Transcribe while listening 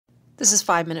This is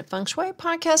 5 Minute Feng Shui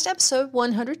Podcast episode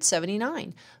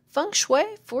 179. Feng Shui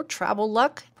for travel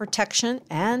luck, protection,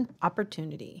 and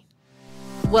opportunity.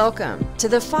 Welcome to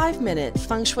the 5 Minute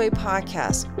Feng Shui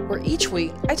Podcast, where each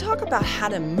week I talk about how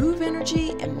to move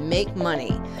energy and make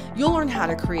money. You'll learn how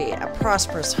to create a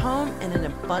prosperous home and an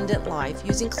abundant life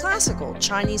using classical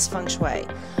Chinese Feng Shui.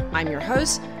 I'm your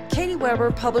host, Katie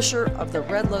Weber, publisher of the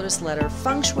Red Lotus Letter,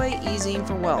 Feng Shui Easing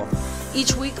for Wealth.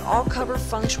 Each week, I'll cover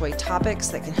Feng Shui topics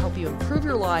that can help you improve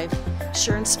your life,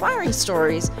 share inspiring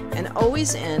stories, and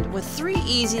always end with 3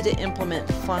 easy-to-implement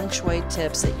Feng Shui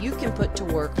tips that you can put to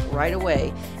work right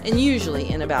away, and usually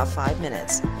in about 5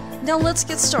 minutes. Now let's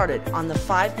get started on the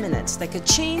 5 minutes that could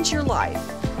change your life.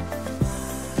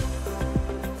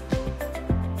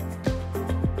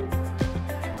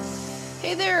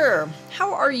 Hey there!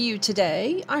 How are you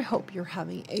today? I hope you're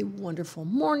having a wonderful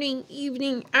morning,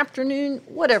 evening, afternoon,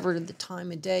 whatever the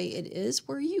time of day it is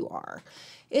where you are.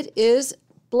 It is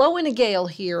blowing a gale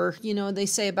here. You know, they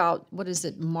say about,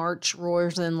 March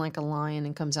roars in like a lion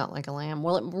and comes out like a lamb.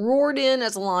 Well, it roared in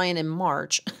as a lion in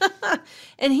March.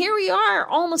 And here we are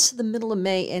almost to the middle of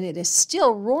May and it is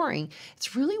still roaring.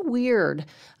 It's really weird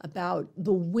about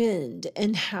the wind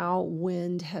and how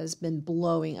wind has been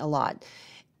blowing a lot.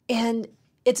 And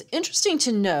it's interesting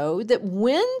to know that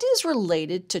wind is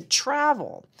related to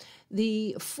travel.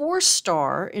 The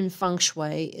 4-star in Feng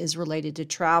Shui is related to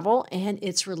travel, and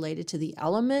it's related to the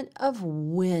element of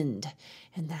wind,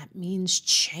 and that means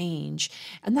change.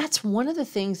 And that's one of the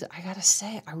things that I gotta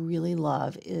say I really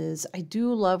love is I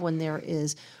do love when there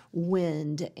is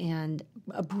wind and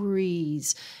a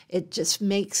breeze. It just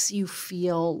makes you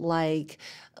feel like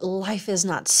life is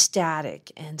not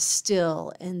static and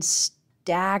still and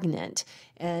stagnant.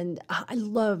 And I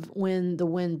love when the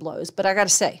wind blows. But I got to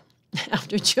say,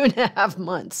 after 2.5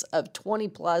 months of 20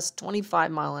 plus, 25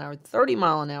 mile an hour, 30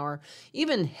 mile an hour,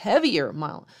 even heavier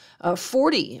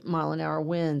 40 mile an hour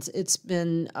winds, it's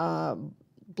been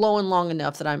blowing long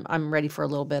enough that I'm ready for a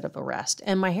little bit of a rest.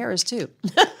 And my hair is too.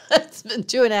 It's been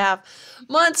 2.5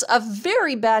 months of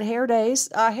very bad hair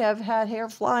days. I have had hair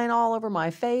flying all over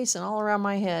my face and all around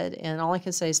my head. And all I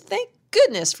can say is thank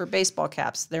goodness for baseball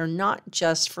caps. They're not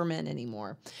just for men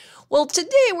anymore. Well,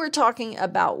 today we're talking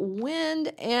about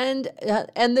wind and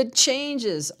the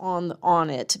changes on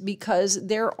it, because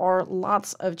there are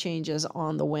lots of changes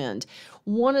on the wind.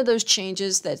 One of those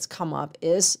changes that's come up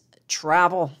is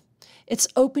travel. It's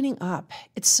opening up.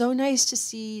 It's so nice to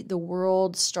see the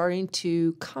world starting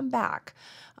to come back,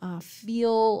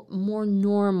 feel more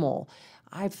normal.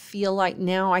 I feel like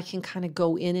now I can kind of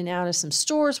go in and out of some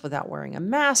stores without wearing a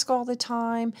mask all the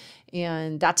time.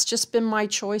 And that's just been my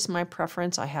choice, my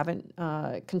preference. I haven't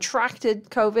contracted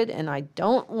COVID and I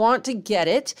don't want to get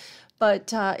it.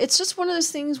 But it's just one of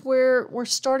those things where we're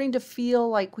starting to feel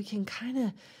like we can kind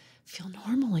of feel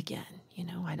normal again. You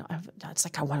know, it's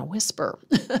like I want to whisper.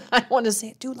 I want to say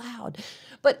it too loud.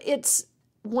 But it's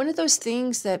one of those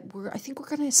things that I think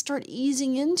we're going to start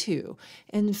easing into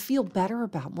and feel better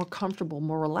about, more comfortable,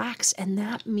 more relaxed. And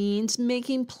that means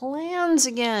making plans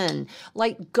again,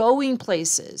 like going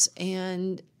places.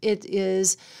 And it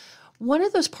is one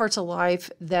of those parts of life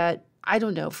that, I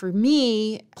don't know, for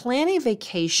me, planning a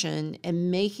vacation and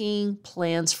making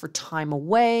plans for time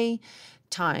away,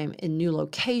 time in new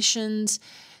locations,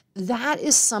 that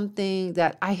is something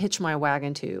that I hitch my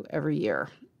wagon to every year.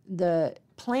 The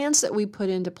plans that we put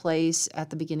into place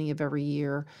at the beginning of every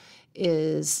year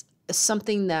is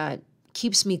something that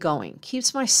keeps me going,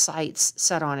 keeps my sights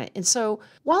set on it. And so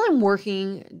while I'm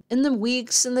working in the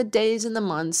weeks and the days and the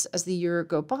months as the year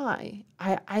go by,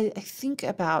 I think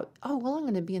about, I'm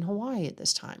going to be in Hawaii at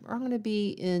this time, or I'm going to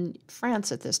be in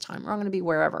France at this time, or I'm going to be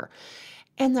wherever.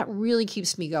 And that really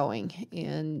keeps me going.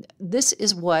 And this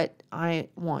is what I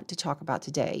want to talk about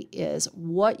today, is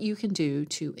what you can do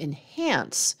to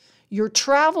enhance your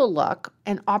travel luck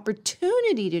and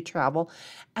opportunity to travel.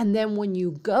 And then when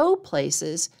you go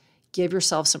places, give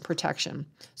yourself some protection.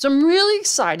 So I'm really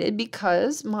excited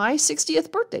because my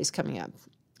 60th birthday is coming up.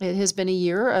 It has been a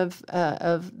year of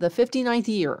the 59th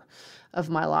year of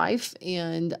my life.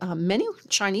 And many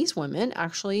Chinese women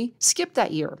actually skip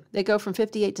that year. They go from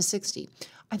 58 to 60.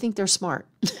 I think they're smart.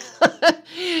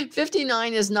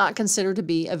 59 is not considered to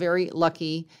be a very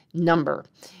lucky number.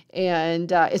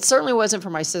 And it certainly wasn't for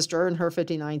my sister in her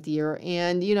 59th year.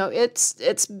 And, you know,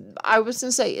 I was going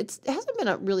to say, it hasn't been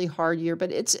a really hard year,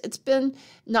 but it's been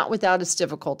not without its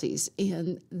difficulties.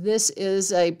 And this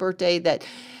is a birthday that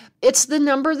it's the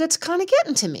number that's kind of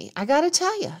getting to me. I got to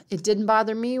tell you, it didn't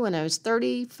bother me when I was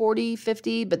 30, 40,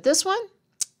 50, but this one,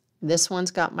 This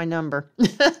one's got my number.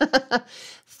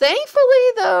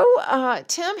 Thankfully, though,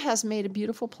 Tim has made a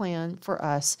beautiful plan for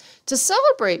us to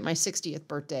celebrate my 60th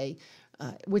birthday,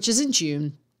 which is in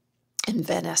June, in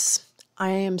Venice. I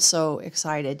am so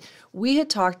excited. We had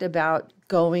talked about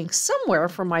going somewhere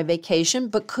for my vacation,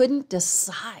 but couldn't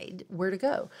decide where to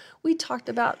go. We talked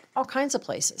about all kinds of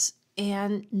places,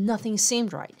 and nothing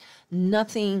seemed right.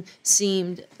 Nothing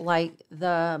seemed like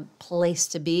the place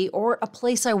to be or a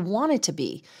place I wanted to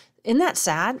be. Isn't that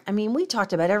sad? I mean, we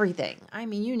talked about everything. I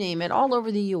mean, you name it, all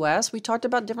over the U.S. We talked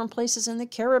about different places in the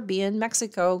Caribbean,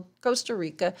 Mexico, Costa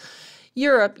Rica,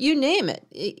 Europe, you name it.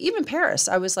 Even Paris.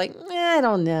 I was like, I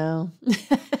don't know.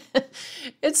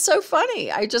 It's so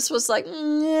funny. I just was like,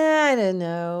 I don't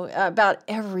know about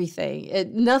everything.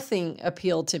 Nothing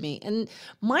appealed to me. And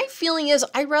my feeling is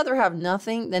I'd rather have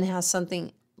nothing than have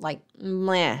something like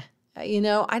meh.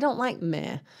 I don't like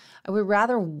meh. I would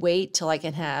rather wait till I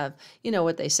can have,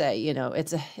 what they say,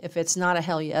 if it's not a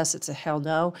hell yes, it's a hell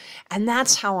no. And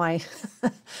that's how I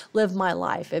live my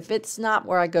life. If it's not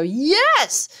where I go,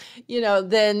 yes,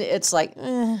 then it's like,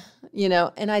 and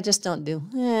I just don't do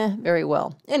very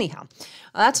well. Anyhow,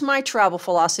 that's my travel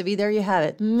philosophy. There you have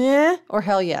it. Meh or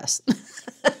hell yes.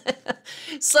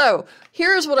 So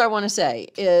here's what I want to say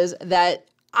is that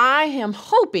I am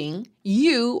hoping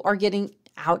you are getting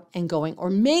out and going or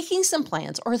making some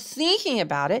plans or thinking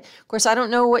about it. Of course, I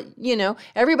don't know what,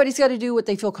 everybody's got to do what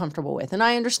they feel comfortable with. And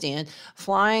I understand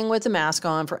flying with a mask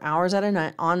on for hours at a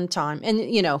night on time. And,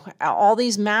 all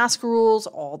these mask rules,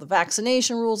 all the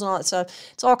vaccination rules and all that stuff,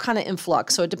 it's all kind of in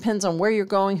flux. So it depends on where you're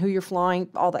going, who you're flying,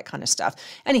 all that kind of stuff.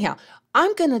 Anyhow,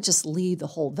 I'm going to just leave the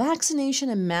whole vaccination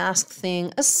and mask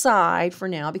thing aside for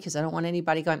now because I don't want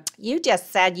anybody going, you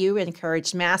just said you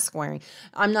encouraged mask wearing.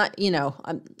 I'm not,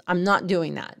 I'm not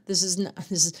doing that. This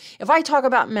is if I talk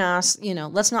about masks,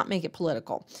 let's not make it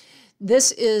political.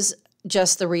 This is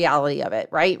just the reality of it,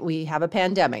 right? We have a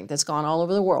pandemic that's gone all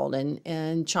over the world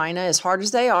and China, as hard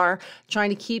as they are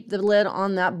trying to keep the lid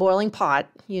on that boiling pot,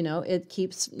 it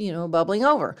keeps, bubbling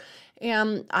over.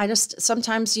 And I just,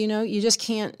 sometimes, you just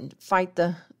can't fight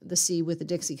the sea with the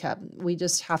Dixie cup. We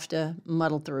just have to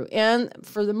muddle through. And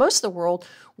for the most of the world,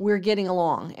 we're getting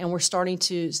along and we're starting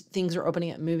to, things are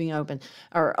opening up,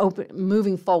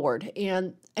 moving forward.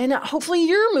 And hopefully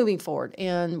you're moving forward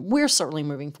and we're certainly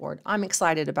moving forward. I'm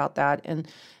excited about that and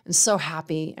so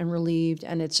happy and relieved.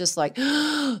 And it's just like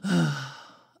a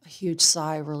huge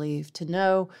sigh of relief to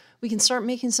know we can start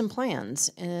making some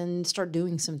plans and start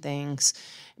doing some things.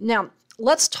 Now,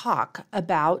 let's talk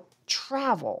about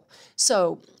travel.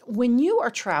 So when you are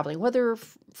traveling, whether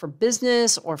for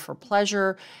business or for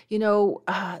pleasure,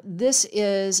 this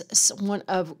is one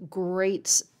of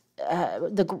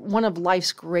one of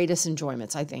life's greatest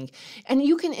enjoyments, I think. And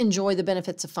you can enjoy the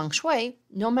benefits of Feng Shui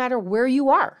no matter where you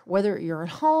are, whether you're at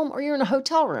home or you're in a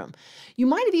hotel room. You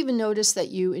might have even noticed that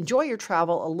you enjoy your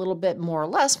travel a little bit more or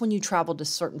less when you travel to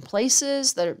certain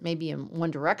places that are maybe in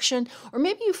one direction, or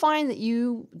maybe you find that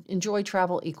you enjoy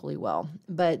travel equally well,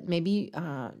 but maybe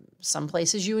some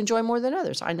places you enjoy more than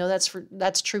others. I know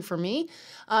that's true for me.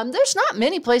 There's not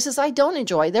many places I don't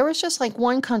enjoy. There was just like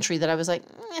one country that I was like,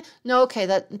 no,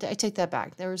 okay, I take that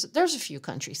back. There's a few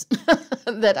countries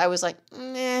that I was like,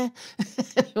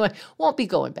 anyway, won't be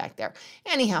going back there.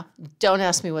 Anyhow, don't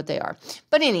ask me what they are.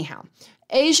 But anyhow,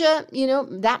 Asia,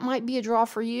 that might be a draw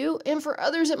for you. And for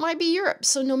others, it might be Europe.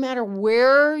 So no matter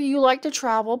where you like to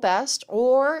travel best,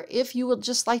 or if you would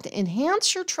just like to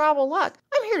enhance your travel luck,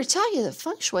 I'm here to tell you that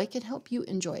Feng Shui can help you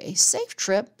enjoy a safe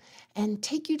trip and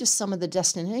take you to some of the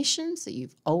destinations that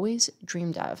you've always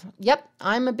dreamed of. Yep,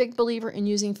 I'm a big believer in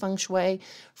using Feng Shui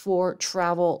for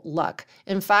travel luck.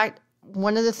 In fact,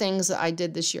 one of the things that I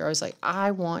did this year, I was like,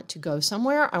 I want to go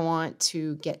somewhere. I want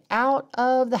to get out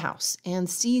of the house and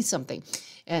see something.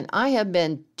 And I have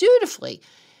been dutifully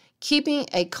keeping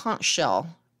a conch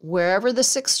shell wherever the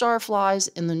 6-star flies.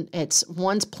 It's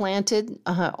one's planted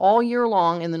all year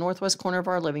long in the northwest corner of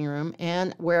our living room,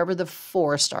 and wherever the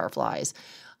 4-star flies.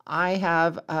 I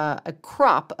have a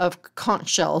crop of conch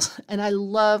shells, and I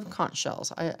love conch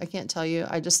shells. I can't tell you.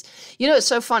 I just, it's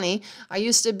so funny. I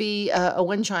used to be a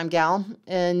wind chime gal,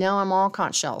 and now I'm all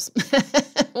conch shells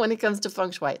when it comes to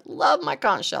Feng Shui. Love my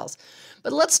conch shells.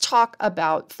 But let's talk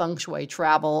about Feng Shui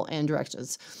travel and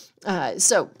directions.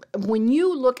 So when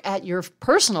you look at your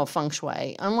personal Feng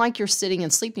Shui, unlike your sitting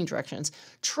and sleeping directions,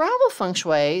 travel Feng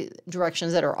Shui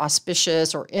directions that are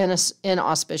auspicious or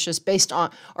inauspicious based on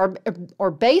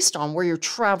where you're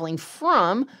traveling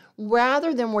from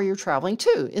rather than where you're traveling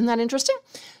to. Isn't that interesting?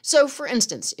 So for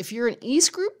instance, if you're an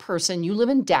East Group person, you live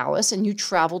in Dallas and you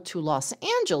travel to Los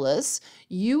Angeles,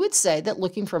 you would say that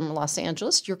looking from Los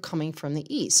Angeles, you're coming from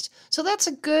the East. So that's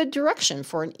a good direction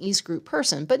for an East Group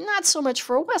person, but not so much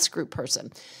for a West Group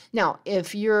person. Now,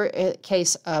 if you're a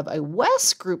case of a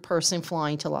West Group person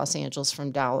flying to Los Angeles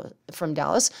from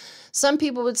Dallas, some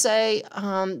people would say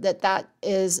that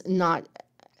is not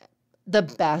the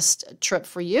best trip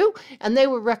for you, and they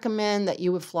would recommend that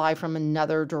you would fly from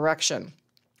another direction,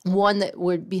 one that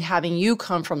would be having you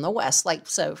come from the west. Like,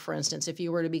 so for instance, if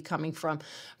you were to be coming from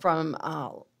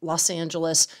Los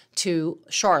Angeles to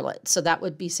Charlotte, so that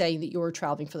would be saying that you were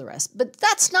traveling for the rest. But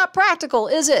that's not practical,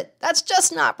 is it? That's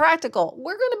just not practical.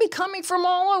 We're going to be coming from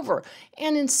all over,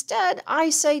 and instead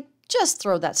I say, just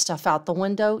throw that stuff out the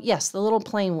window. Yes, the little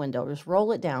plane window. Just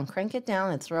roll it down, crank it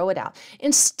down, and throw it out.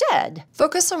 Instead,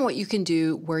 focus on what you can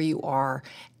do where you are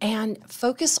and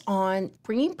focus on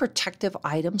bringing protective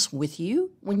items with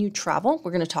you when you travel.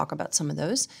 We're going to talk about some of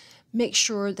those. Make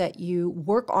sure that you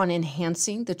work on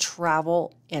enhancing the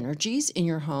travel energies in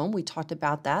your home. We talked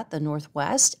about that, the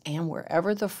Northwest, and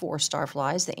wherever the 4-star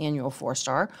flies, the annual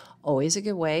 4-star, always a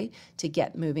good way to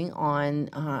get moving on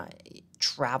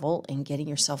travel and getting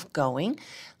yourself going.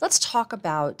 Let's talk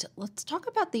about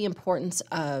the importance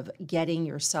of getting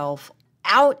yourself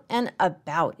out and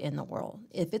about in the world.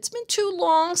 If it's been too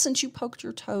long since you poked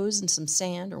your toes in some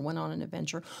sand or went on an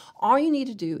adventure, all you need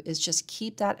to do is just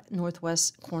keep that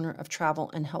northwest corner of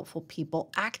travel and helpful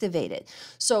people activated.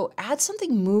 So add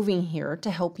something moving here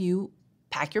to help you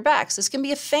pack your bags. This can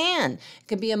be a fan, it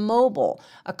can be a mobile,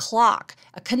 a clock,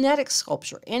 a kinetic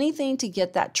sculpture, anything to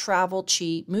get that travel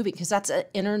chi moving, because that's an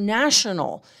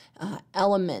international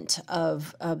element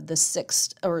of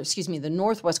the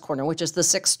northwest corner, which is the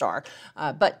 6-star,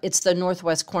 but it's the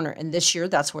northwest corner, and this year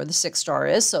that's where the 6-star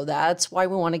is. So that's why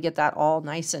we want to get that all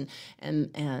nice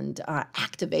and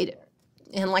activated.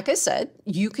 And like I said,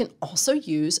 you can also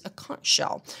use a conch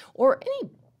shell or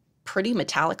any pretty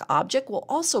metallic object will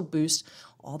also boost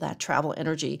all that travel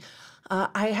energy.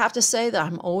 I have to say that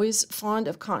I'm always fond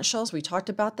of conch shells. We talked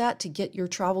about that to get your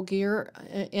travel gear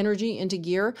energy into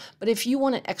gear. But if you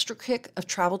want an extra kick of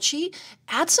travel chi,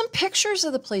 add some pictures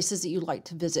of the places that you like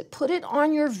to visit. Put it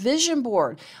on your vision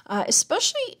board,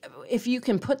 especially if you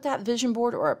can put that vision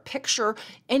board or a picture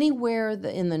anywhere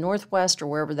in the Northwest or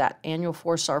wherever that annual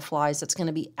 4-star flies, that's going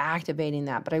to be activating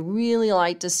that. But I really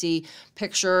like to see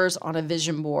pictures on a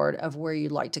vision board of where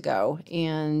you'd like to go.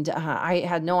 And I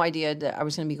had no idea that I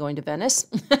was going to be going to Venice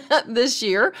this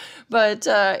year, but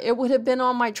it would have been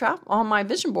on my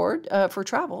vision board for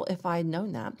travel if I had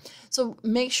known that. So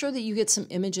make sure that you get some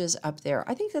images up there.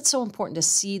 I think that's so important to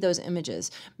see those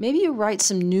images. Maybe you write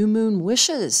some new moon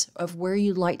wishes of where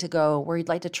you'd like to go, where you'd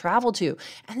like to travel to,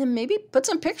 and then maybe put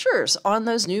some pictures on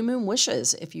those new moon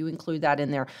wishes if you include that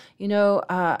in there. You know,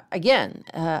 again,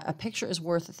 a picture is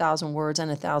worth 1,000 words and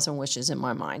 1,000 wishes in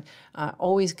my mind.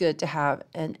 Always good to have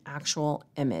an actual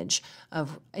image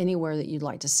of anywhere that you'd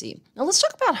like to see. Now let's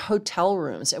talk about hotel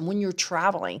rooms and when you're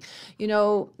traveling. You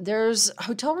know,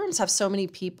 hotel rooms have so many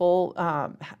people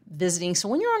visiting. So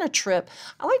when you're on a trip,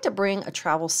 I like to bring a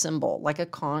travel symbol like a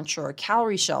conch or a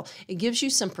cowrie shell. It gives you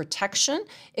some protection.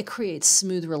 It creates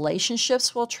smooth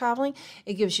relationships while traveling.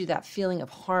 It gives you that feeling of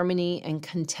harmony and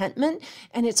contentment,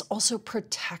 and it's also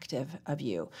protective of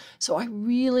you. So I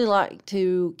really like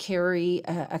to carry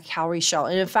a cowrie shell.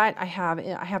 And in fact, I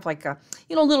have like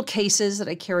little cases that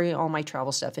I carry all my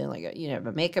travel stuff in, like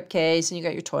a makeup case, and you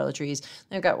got your toiletries.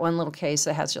 And I've got one little case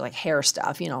that has your like hair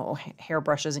stuff,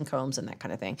 hairbrushes and combs and that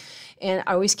kind of thing. And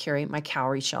I always carry my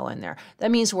cowrie shell in there.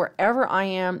 That means wherever I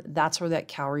am, that's where that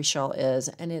cowrie shell is,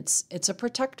 and it's a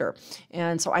protector.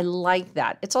 And so I like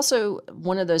that. It's also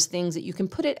one of those things that you can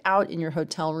put it out in your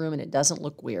hotel room and it doesn't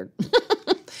look weird.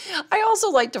 I also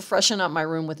like to freshen up my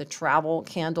room with a travel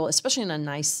candle, especially in a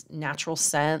nice natural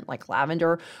scent like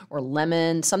lavender or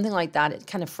lemon, something like that. It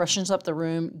kind of freshens up the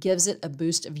room, gives it a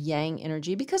boost of yang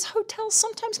energy, because hotels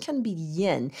sometimes can be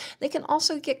yin. They can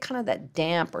also get kind of that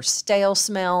damp or stale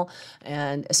smell,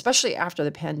 and especially after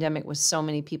the pandemic with so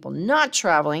many people not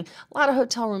traveling, a lot of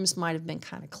hotel rooms might have been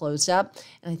kind of closed up,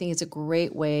 and I think it's a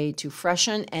great way to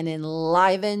freshen and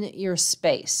enliven your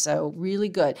space. So really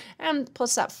good. And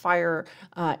plus that fire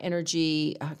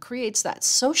energy creates that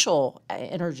social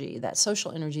energy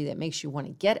that makes you want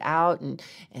to get out and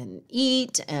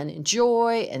eat and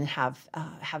enjoy and have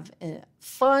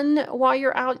fun while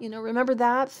you're out. Remember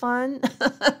that fun?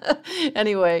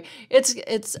 Anyway,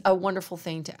 it's a wonderful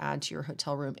thing to add to your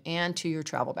hotel room and to your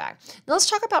travel bag. Now let's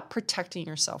talk about protecting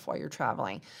yourself while you're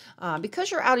traveling.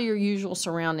 Because you're out of your usual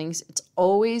surroundings, it's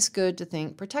always good to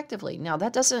think protectively. Now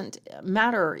that doesn't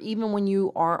matter even when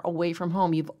you are away from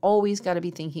home. You've always got to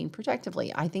be thinking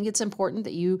protectively. I think it's important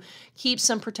that you keep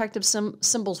some protective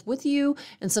symbols with you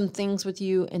and some things with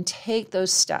you and take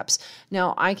those steps.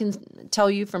 Now I can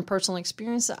tell you from personal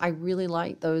experience that I really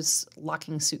like those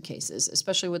locking suitcases,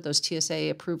 especially with those TSA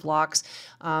approved locks.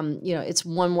 It's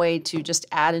one way to just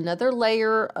add another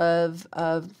layer of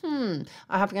I'm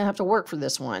gonna have to work for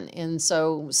this one. And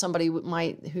so somebody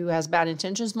who has bad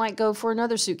intentions might go for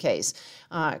another suitcase.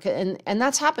 And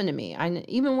that's happened to me.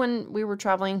 Even when we were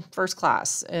traveling first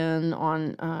class and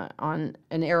on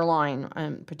an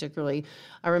airline, particularly,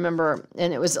 I remember,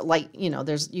 and it was like,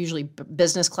 there's usually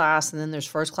business class and then there's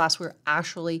first class. We were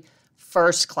actually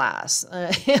first class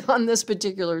on this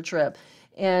particular trip.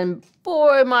 And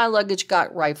boy, my luggage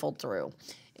got rifled through.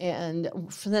 And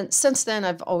since then,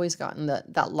 I've always gotten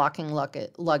that locking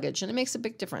luggage, and it makes a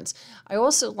big difference. I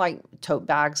also like tote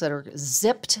bags that are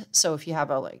zipped. So if you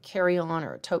have a carry-on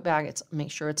or a tote bag,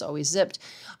 make sure it's always zipped.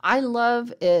 I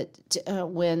love it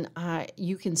when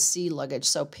you can see luggage.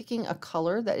 So picking a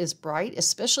color that is bright,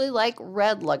 especially like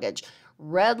red luggage.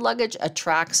 Red luggage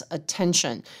attracts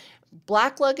attention.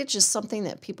 Black luggage is something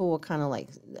that people will kind of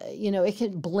it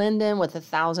can blend in with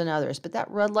 1,000 others. But that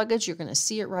red luggage, you're going to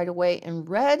see it right away. And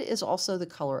red is also the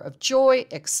color of joy,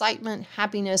 excitement,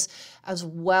 happiness, as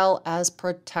well as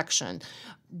protection.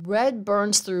 Red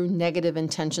burns through negative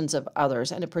intentions of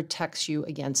others, and it protects you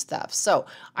against theft. So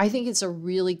I think it's a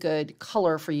really good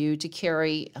color for you to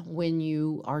carry when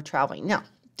you are traveling. Now,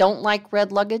 don't like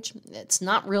red luggage? It's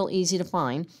not real easy to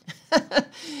find.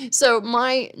 So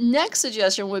my next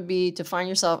suggestion would be to find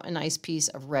yourself a nice piece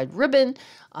of red ribbon,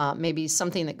 maybe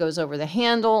something that goes over the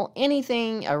handle,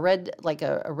 anything, a red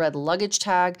luggage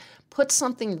tag. Put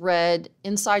something red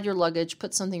inside your luggage,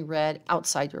 put something red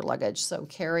outside your luggage. So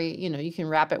you can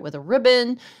wrap it with a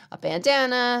ribbon, a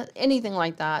bandana, anything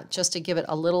like that, just to give it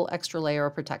a little extra layer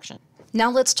of protection. Now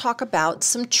let's talk about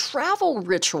some travel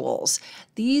rituals.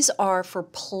 These are for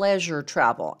pleasure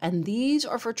travel, and these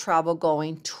are for travel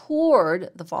going toward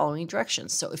the following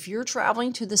directions. So if you're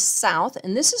traveling to the south,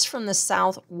 and this is from the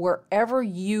south wherever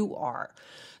you are.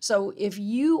 So if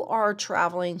you are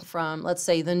traveling from, let's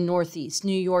say, the Northeast,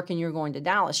 New York, and you're going to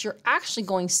Dallas, you're actually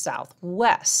going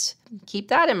southwest. Keep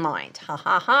that in mind. Ha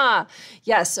ha ha.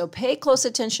 Yes, so pay close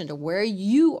attention to where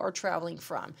you are traveling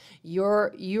from.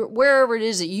 Wherever it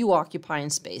is that you occupy in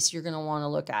space, you're going to want to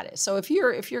look at it. So if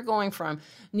you're going from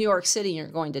New York City and you're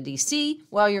going to DC,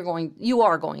 well, you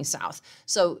are going south.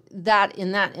 So that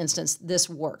in that instance, this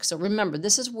works. So remember,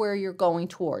 this is where you're going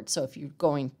toward. So if you're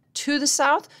going to the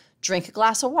south, drink a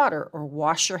glass of water or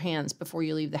wash your hands before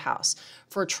you leave the house.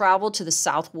 For travel to the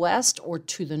southwest or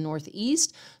to the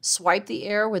northeast, swipe the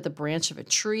air with a branch of a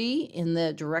tree in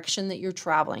the direction that you're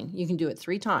traveling. You can do it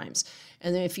 3 times.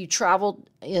 And then if you're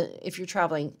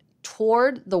traveling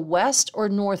toward the west or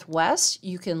northwest,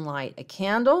 you can light a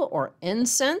candle or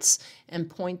incense and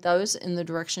point those in the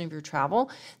direction of your travel.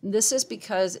 This is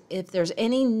because if there's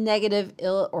any negative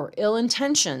ill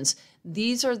intentions,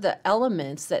 these are the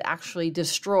elements that actually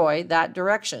destroy that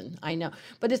direction. I know,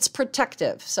 but it's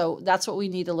protective. So that's what we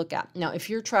need to look at. Now, if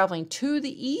you're traveling to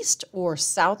the east or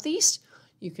southeast,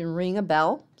 you can ring a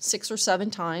bell 6 or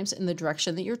 7 times in the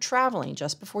direction that you're traveling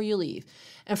just before you leave.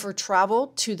 And for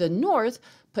travel to the north,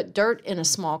 put dirt in a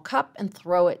small cup and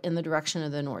throw it in the direction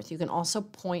of the north. You can also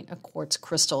point a quartz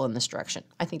crystal in this direction.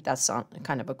 I think that's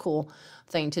kind of a cool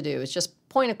thing to do, is just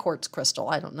point a quartz crystal.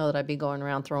 I don't know that I'd be going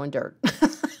around throwing dirt.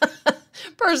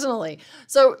 Personally.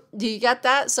 So do you get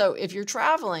that? So if you're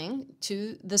traveling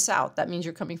to the south, that means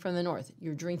you're coming from the north.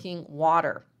 You're drinking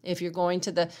water. If you're going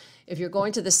to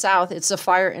the south, it's a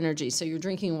fire energy. So you're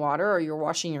drinking water or you're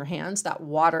washing your hands. That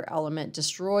water element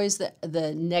destroys the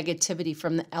negativity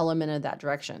from the element of that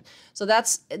direction. So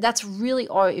that's really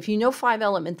all. If you know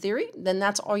 5-element theory, then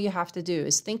that's all you have to do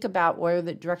is think about where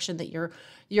the direction that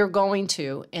you're going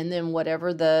to, and then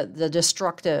whatever the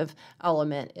destructive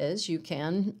element is, you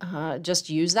can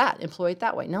just use that, employ it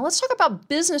that way. Now let's talk about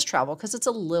business travel, because it's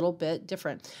a little bit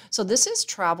different. So this is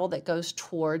travel that goes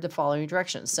toward the following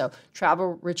directions. So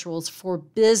travel rituals for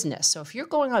business. So if you're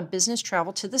going on business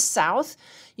travel to the south,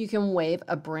 you can wave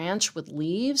a branch with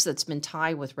leaves that's been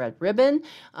tied with red ribbon,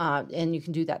 and you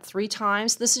can do that 3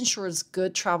 times. This ensures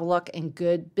good travel luck and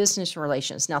good business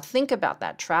relations. Now think about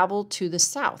that. Travel to the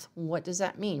south. What does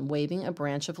that mean? Waving a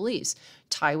branch of leaves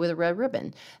tied with a red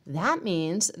ribbon. That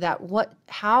means that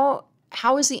how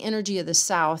how is the energy of the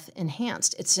south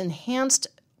enhanced? It's enhanced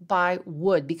by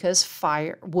wood because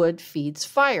wood feeds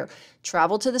fire.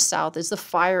 Travel to the south is the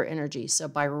fire energy. So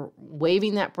by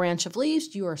waving that branch of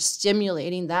leaves, you are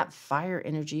stimulating that fire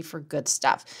energy for good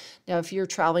stuff. Now, if you're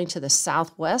traveling to the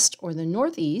southwest or the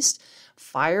northeast,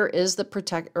 fire is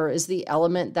the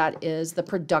element that is the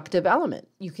productive element.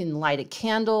 You can light a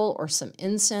candle or some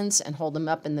incense and hold them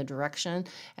up in the direction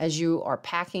as you are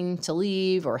packing to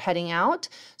leave or heading out.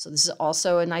 So this is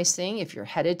also a nice thing if you're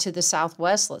headed to the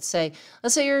southwest. Let's say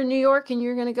you're in New York and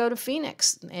you're going to go to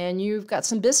Phoenix and you've got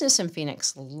some business in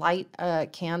Phoenix. Light a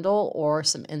candle or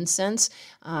some incense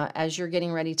as you're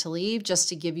getting ready to leave, just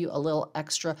to give you a little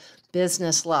extra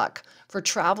business luck. For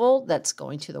travel that's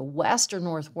going to the west or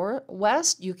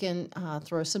northwest, you can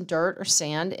throw some dirt or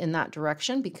sand in that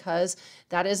direction, because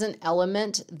that is an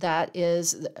element that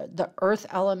is, the earth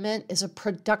element is a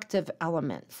productive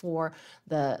element for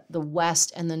the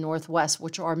west and the northwest,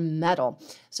 which are metal.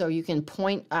 So you can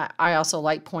point, I also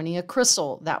like pointing a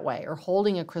crystal that way, or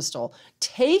holding a crystal,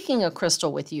 taking a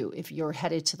crystal with you if you're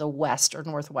headed to the west or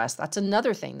northwest. That's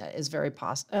another thing that is very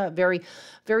positive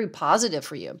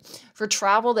for you. For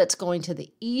travel that's going to the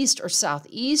east or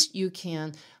southeast, you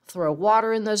can throw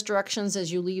water in those directions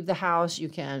as you leave the house. You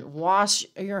can wash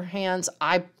your hands.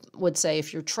 I would say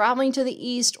if you're traveling to the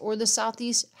east or the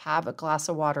southeast, have a glass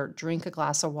of water, drink a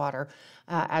glass of water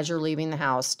as you're leaving the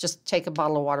house. Just take a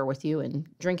bottle of water with you and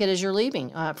drink it as you're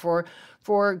leaving for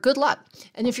good luck.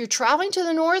 And if you're traveling to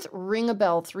the north, ring a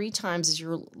bell 3 times as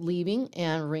you're leaving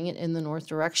and ring it in the north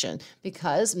direction,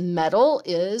 because metal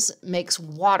makes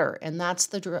water, and that's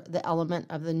the element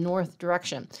of the north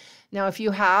direction. Now, if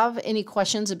you have any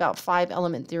questions about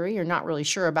 5-element theory, you're not really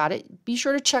sure about it, be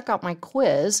sure to check out my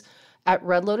quiz at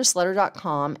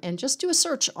redlotusletter.com and just do a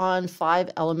search on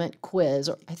 5-element quiz.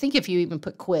 Or I think if you even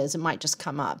put quiz, it might just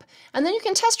come up. And then you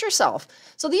can test yourself.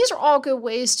 So these are all good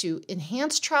ways to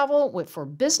enhance travel for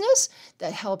business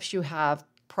that helps you have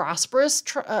prosperous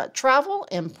travel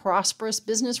and prosperous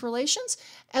business relations,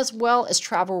 as well as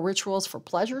travel rituals for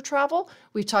pleasure travel.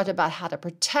 We've talked about how to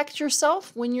protect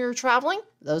yourself when you're traveling,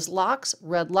 those locks,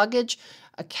 red luggage,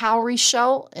 a cowrie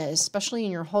shell, especially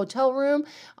in your hotel room,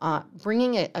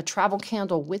 bringing a travel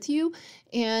candle with you,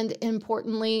 and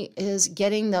importantly is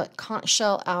getting the conch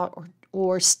shell out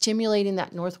or stimulating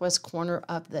that northwest corner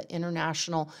of the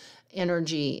international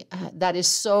energy. That is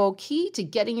so key to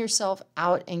getting yourself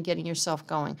out and getting yourself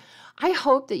going. I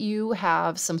hope that you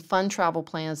have some fun travel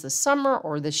plans this summer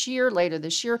or later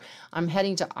this year. I'm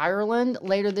heading to Ireland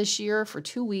later this year for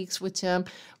 2 weeks with Tim.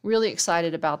 Really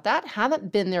excited about that.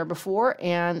 Haven't been there before,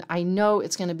 and I know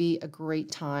it's going to be a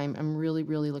great time. I'm really,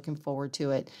 really looking forward to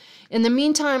it. In the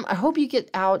meantime, I hope you get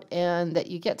out and that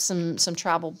you get some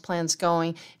travel plans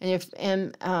going.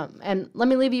 And let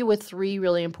me leave you with 3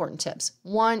 really important tips.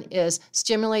 1 is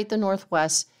stimulate the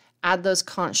northwest. Add those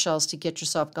conch shells to get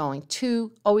yourself going.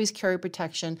 2, always carry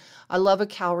protection. I love a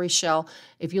cowrie shell.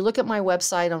 If you look at my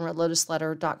website on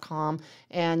redlotusletter.com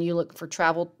and you look for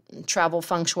travel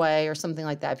Feng Shui or something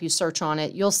like that, if you search on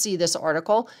it, you'll see this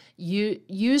article. You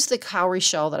use the cowrie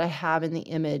shell that I have in the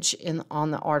image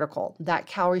on the article. That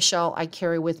cowrie shell I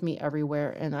carry with me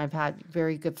everywhere, and I've had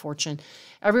very good fortune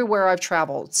everywhere I've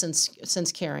traveled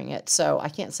since carrying it. So I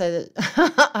can't say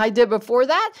that I did before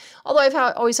that, although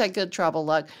I've always had good travel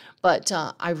luck, but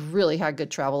I've really had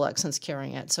good travel luck since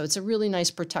carrying it. So it's a really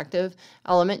nice protective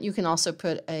element. You can also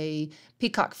put a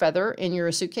peacock feather in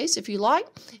your suitcase if you like.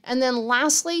 And then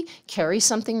lastly, carry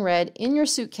something red in your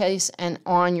suitcase and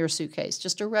on your suitcase,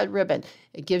 just a red ribbon.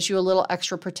 It gives you a little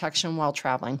extra protection while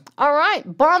traveling. All right,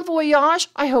 bon voyage.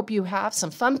 I hope you have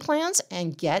some fun plans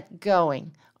and get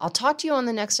going. I'll talk to you on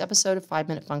the next episode of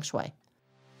 5-Minute Feng Shui.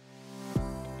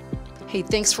 Hey,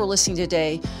 thanks for listening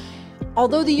today.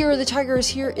 Although the year of the tiger is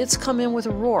here, it's come in with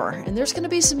a roar, and there's going to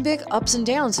be some big ups and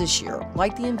downs this year,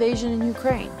 like the invasion in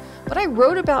Ukraine. But I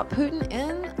wrote about Putin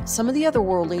and some of the other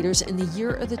world leaders in the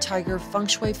Year of the Tiger Feng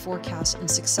Shui Forecast and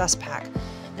Success Pack.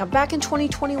 Now, back in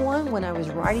 2021, when I was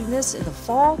writing this in the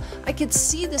fall, I could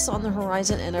see this on the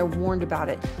horizon and I warned about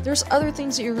it. There's other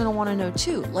things that you're going to want to know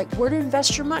too, like where to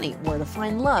invest your money, where to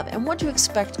find love, and what to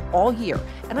expect all year.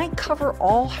 And I cover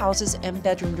all houses and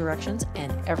bedroom directions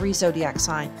and every zodiac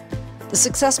sign. The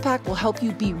Success Pack will help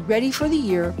you be ready for the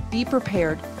year, be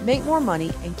prepared, make more money,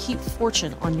 and keep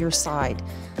fortune on your side.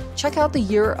 Check out the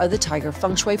Year of the Tiger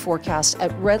Feng Shui Forecast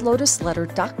at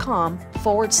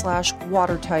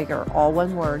redlotusletter.com/water tiger, all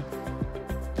one word.